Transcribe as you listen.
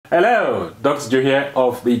Hello, Dr. Joe here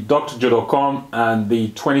of the drjoe.com and the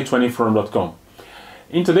 2020forum.com.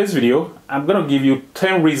 In today's video, I'm going to give you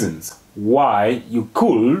 10 reasons why you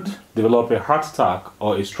could develop a heart attack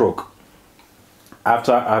or a stroke.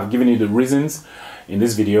 After I've given you the reasons in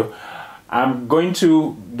this video, I'm going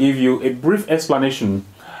to give you a brief explanation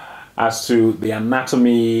as to the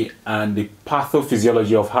anatomy and the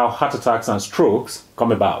pathophysiology of how heart attacks and strokes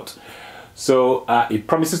come about. So it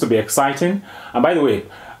promises to be exciting. And by the way,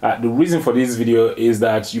 the reason for this video is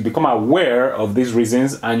that you become aware of these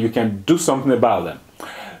reasons and you can do something about them.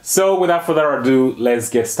 So without further ado, let's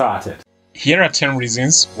get started. Here are 10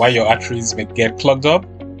 reasons why your arteries may get clogged up,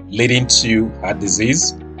 leading to heart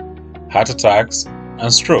disease, heart attacks,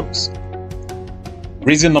 and strokes.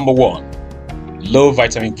 Reason number 1, low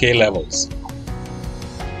vitamin K levels.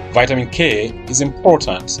 Vitamin K is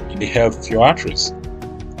important in the health of your arteries.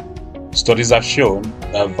 Studies have shown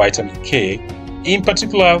that vitamin K, in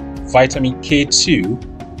particular vitamin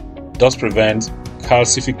K2, does prevent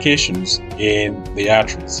calcifications in the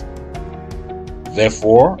arteries.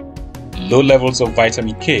 Therefore, low levels of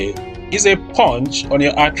vitamin K is a punch on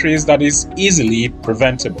your arteries that is easily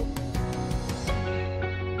preventable.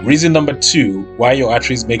 Reason number 2 why your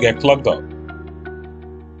arteries may get clogged up.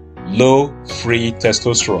 Low free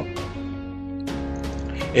testosterone.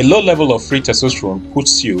 A low level of free testosterone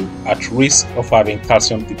puts you at risk of having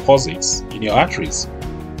calcium deposits in your arteries.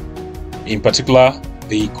 In particular,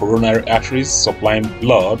 the coronary arteries supplying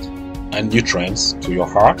blood and nutrients to your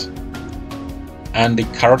heart, and the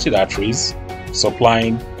carotid arteries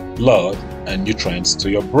supplying blood and nutrients to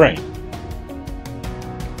your brain.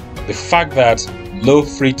 The fact that low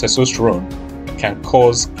free testosterone can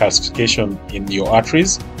cause calcification in your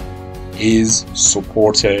arteries is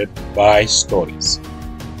supported by studies.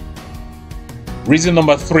 Reason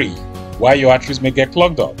number 3 why your arteries may get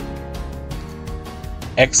clogged up.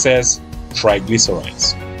 Excess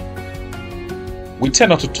triglycerides. We tend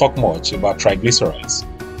not to talk much about triglycerides,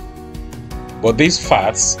 but these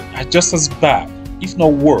fats are just as bad, if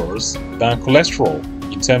not worse, than cholesterol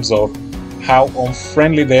in terms of how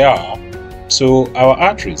unfriendly they are to our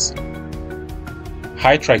arteries.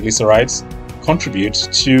 High triglycerides contribute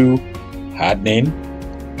to hardening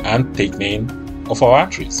and thickening of our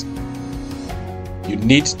arteries. You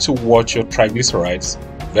need to watch your triglycerides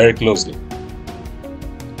very closely.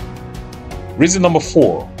 Reason number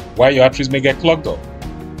 4 why your arteries may get clogged up.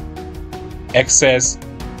 Excess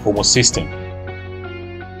homocysteine.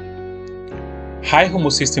 High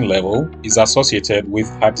homocysteine level is associated with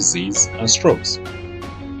heart disease and strokes.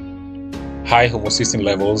 High homocysteine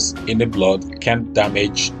levels in the blood can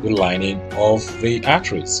damage the lining of the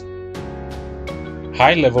arteries.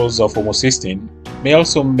 High levels of homocysteine may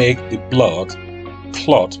also make the blood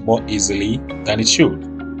clot more easily than it should.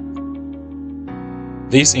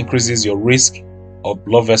 This increases your risk of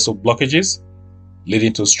blood vessel blockages,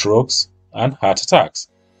 leading to strokes and heart attacks.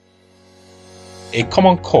 A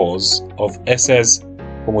common cause of excess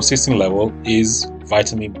homocysteine level is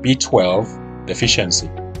vitamin B12 deficiency.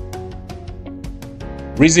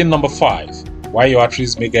 Reason number 5 why your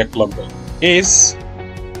arteries may get clogged up is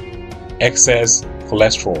excess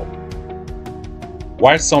cholesterol.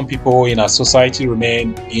 While some people in our society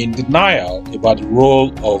remain in denial about the role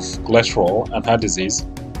of cholesterol and heart disease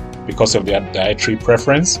because of their dietary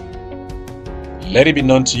preference, let it be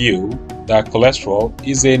known to you that cholesterol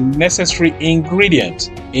is a necessary ingredient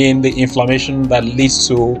in the inflammation that leads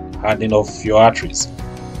to hardening of your arteries.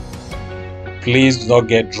 Please do not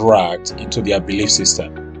get dragged into their belief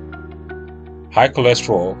system. High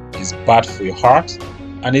cholesterol is bad for your heart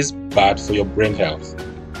and is bad for your brain health.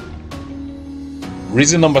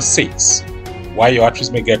 Reason number 6 why your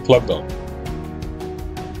arteries may get clogged up.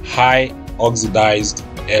 High oxidized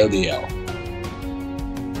LDL.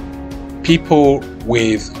 People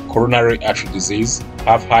with coronary artery disease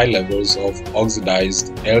have high levels of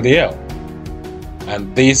oxidized LDL,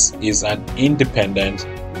 and this is an independent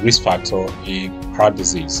risk factor in heart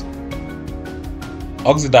disease.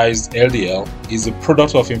 Oxidized LDL is a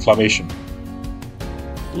product of inflammation.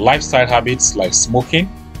 Lifestyle habits like smoking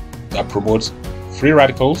that promote free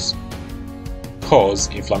radicals cause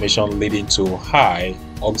inflammation, leading to high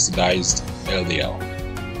oxidized LDL.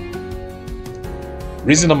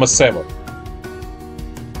 Reason number 7,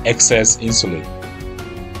 excess insulin.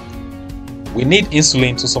 We need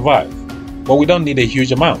insulin to survive, but we don't need a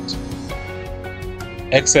huge amount.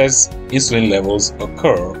 Excess insulin levels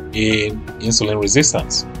occur in insulin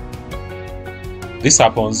resistance. This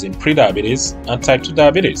happens in prediabetes and type 2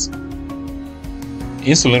 diabetes.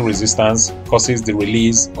 Insulin resistance causes the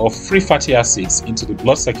release of free fatty acids into the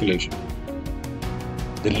blood circulation.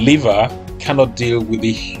 The liver cannot deal with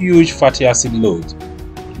the huge fatty acid load,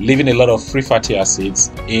 leaving a lot of free fatty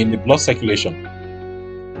acids in the blood circulation.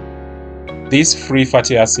 These free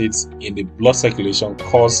fatty acids in the blood circulation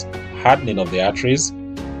cause hardening of the arteries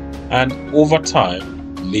and over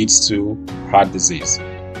time leads to heart disease.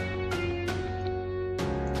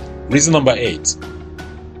 Reason number 8,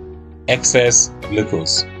 excess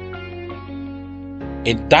glucose.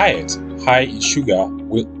 A diet high in sugar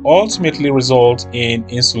will ultimately result in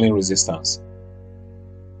insulin resistance.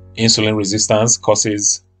 Insulin resistance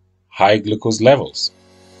causes high glucose levels.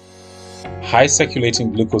 High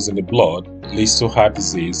circulating glucose in the blood leads to heart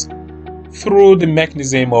disease through the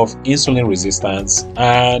mechanism of insulin resistance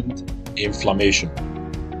and inflammation.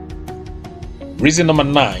 Reason number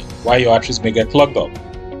 9 why your arteries may get clogged up.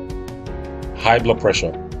 High blood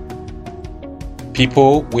pressure.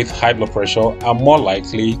 People with high blood pressure are more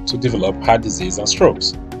likely to develop heart disease and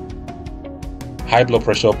strokes. High blood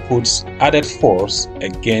pressure puts added force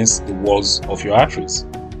against the walls of your arteries.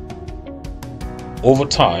 Over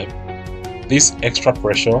time, this extra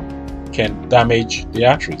pressure can damage the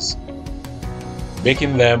arteries,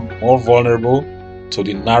 making them more vulnerable to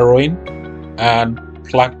the narrowing and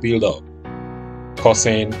plaque buildup,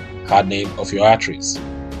 causing hardening of your arteries.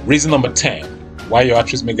 Reason number 10 why your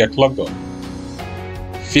arteries may get clogged up.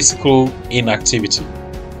 Physical inactivity.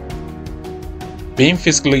 Being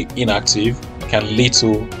physically inactive can lead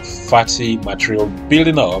to fatty material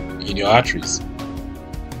building up in your arteries.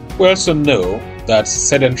 We also know that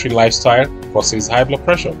sedentary lifestyle causes high blood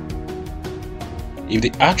pressure. If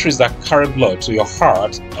the arteries that carry blood to your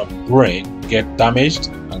heart and brain get damaged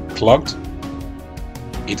and clogged,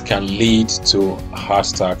 it can lead to heart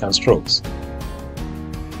attack and strokes.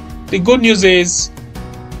 The good news is,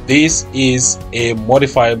 this is a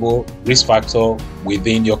modifiable risk factor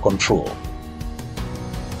within your control.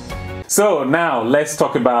 So now let's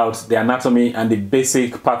talk about the anatomy and the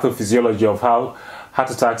basic pathophysiology of how heart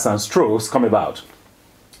attacks and strokes come about.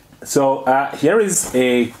 So here is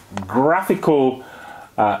a graphical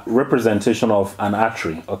representation of an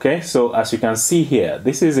artery. Okay, so as you can see here,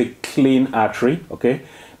 this is a clean artery. Okay,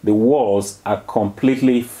 the walls are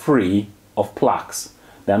completely free of plaques.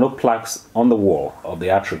 There are no plaques on the wall of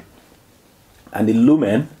the artery, and the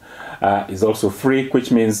lumen is also free,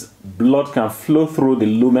 which means blood can flow through the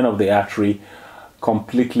lumen of the artery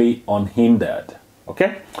completely unhindered.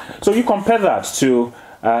 Okay, so you compare that to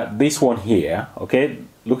this one here. Okay,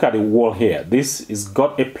 look at the wall here. This is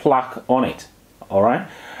got a plaque on it. All right,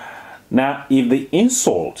 now if the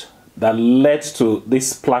insult that led to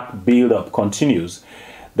this plaque buildup continues,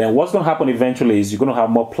 then what's going to happen eventually is you're going to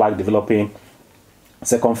have more plaque developing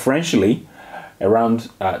circumferentially around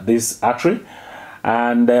this artery,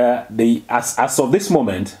 and as of this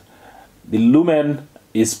moment, the lumen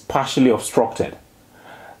is partially obstructed.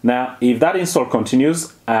 Now, if that insult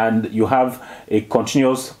continues and you have a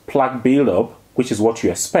continuous plaque buildup, which is what you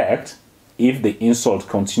expect, if the insult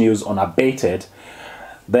continues unabated,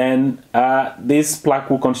 then this plaque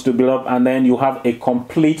will continue to build up, and then you have a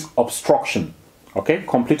complete obstruction. Okay,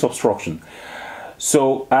 complete obstruction.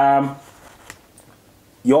 So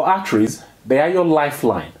your arteries, they are your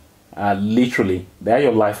lifeline. Literally, they are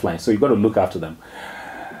your lifeline. So you've got to look after them.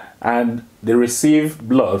 And they receive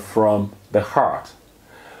blood from the heart.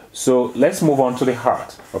 So let's move on to the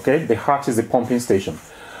heart. Okay, the heart is the pumping station.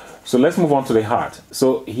 So let's move on to the heart.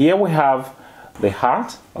 So here we have the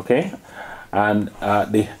heart. Okay, and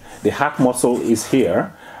the heart muscle is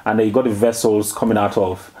here, and then you got the vessels coming out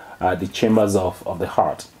of the chambers of the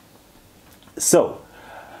heart. So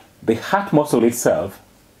the heart muscle itself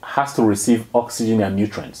has to receive oxygen and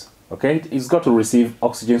nutrients. Okay, it's got to receive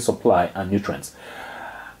oxygen supply and nutrients,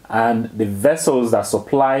 and the vessels that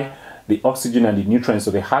supply the oxygen and the nutrients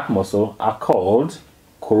to the heart muscle are called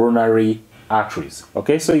coronary arteries.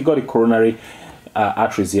 Okay, so you got the coronary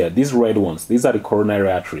arteries here. These red ones, these are the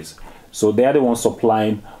coronary arteries. So they are the ones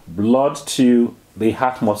supplying blood to the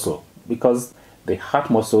heart muscle, because the heart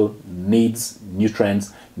muscle needs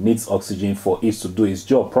nutrients, needs oxygen for it to do its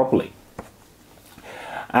job properly.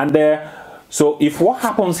 And so if what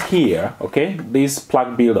happens here, okay, this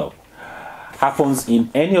plaque buildup happens in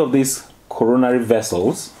any of these coronary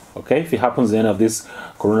vessels, okay, if it happens in any of these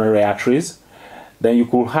coronary arteries, then you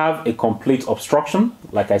could have a complete obstruction,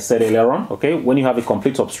 like I said earlier on. Okay, when you have a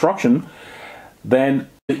complete obstruction, then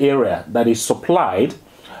the area that is supplied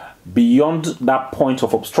beyond that point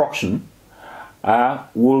of obstruction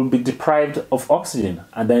will be deprived of oxygen,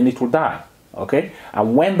 and then it will die. Okay,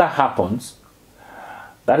 and when that happens,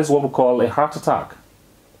 that is what we call a heart attack.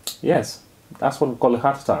 Yes, that's what we call a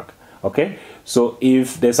heart attack. Okay, so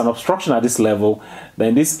if there's an obstruction at this level,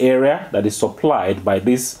 then this area that is supplied by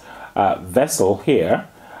this vessel here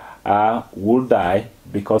will die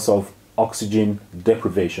because of oxygen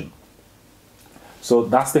deprivation. So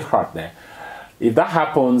that's the heart there. If that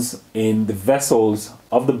happens in the vessels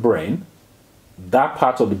of the brain, that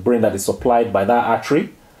part of the brain that is supplied by that artery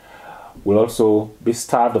will also be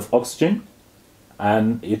starved of oxygen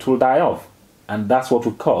and it will die off. And that's what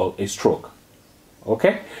we call a stroke.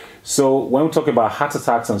 Okay? So when we talk about heart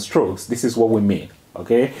attacks and strokes, this is what we mean.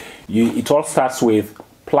 Okay? It all starts with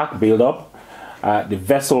plaque buildup, the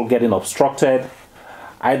vessel getting obstructed,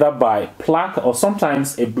 either by plaque or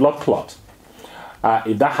sometimes a blood clot.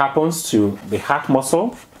 If that happens to the heart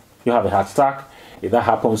muscle, you have a heart attack. If that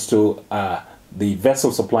happens to the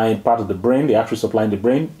vessel supplying part of the brain, the artery supplying the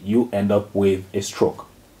brain, you end up with a stroke.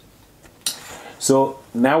 So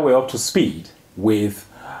now we're up to speed with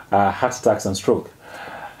heart attacks and stroke.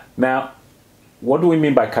 Now, what do we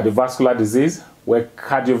mean by cardiovascular disease? Well,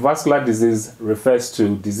 cardiovascular disease refers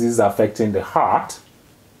to disease affecting the heart,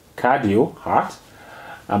 cardio, heart,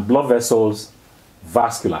 and blood vessels,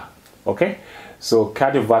 vascular. Okay? So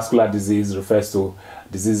cardiovascular disease refers to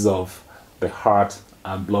disease of the heart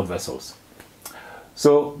and blood vessels.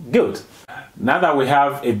 So good. Now that we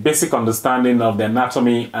have a basic understanding of the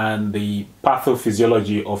anatomy and the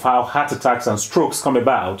pathophysiology of how heart attacks and strokes come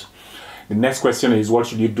about, the next question is, what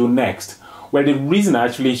should you do next? Well, the reason I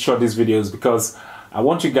actually shot this video is because I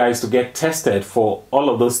want you guys to get tested for all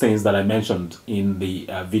of those things that I mentioned in the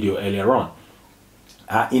video earlier on.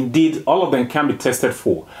 Indeed, all of them can be tested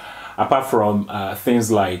for, apart from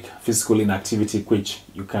things like physical inactivity, which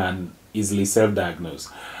you can easily self-diagnose.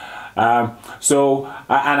 And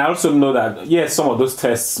I also know that, yes, some of those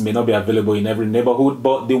tests may not be available in every neighborhood,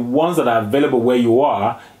 but the ones that are available where you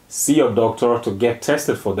are, see your doctor to get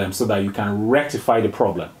tested for them so that you can rectify the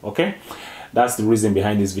problem. Okay? That's the reason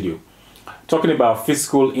behind this video. Talking about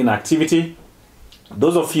physical inactivity,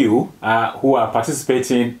 those of you who are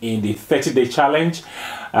participating in the 30-day challenge,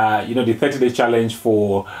 you know, the 30-day challenge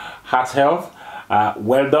for heart health,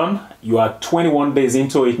 well done. You are 21 days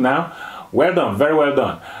into it now. Well done, very well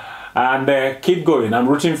done. And keep going. I'm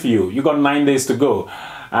rooting for you. You got 9 days to go.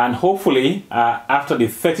 And hopefully, after the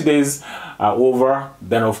 30 days are over,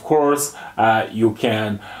 then of course, you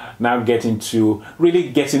can now get into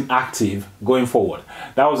really getting active going forward.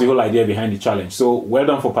 That was the whole idea behind the challenge. So well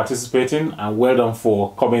done for participating and well done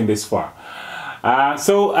for coming this far.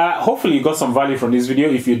 Hopefully you got some value from this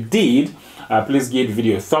video. If you did, please give the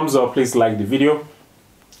video a thumbs up. Please like the video.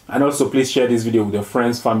 And also please share this video with your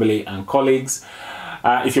friends, family, and colleagues.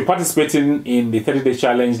 If you're participating in the 30-day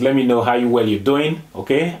challenge, let me know how well you're doing.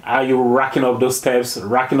 Okay, are you racking up those steps,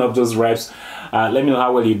 racking up those reps? Let me know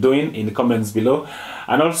how well you're doing in the comments below.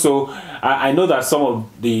 And also, I know that some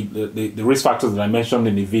of the risk factors that I mentioned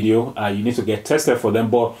in the video, you need to get tested for them.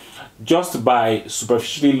 But just by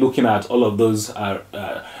superficially looking at all of those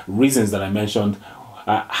reasons that I mentioned,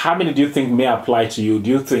 how many do you think may apply to you? Do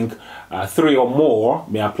you think 3 or more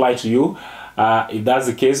may apply to you? If that's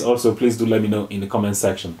the case, also please do let me know in the comment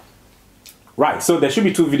section. Right, so there should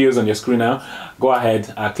be 2 videos on your screen now. Go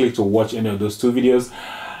ahead, click to watch any of those 2 videos.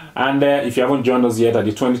 And if you haven't joined us yet at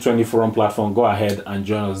the 2020 Forum platform, go ahead and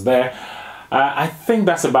join us there. I think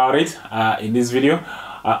that's about it in this video.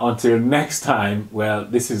 Until next time, well,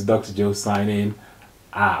 this is Dr. Joe signing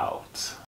out.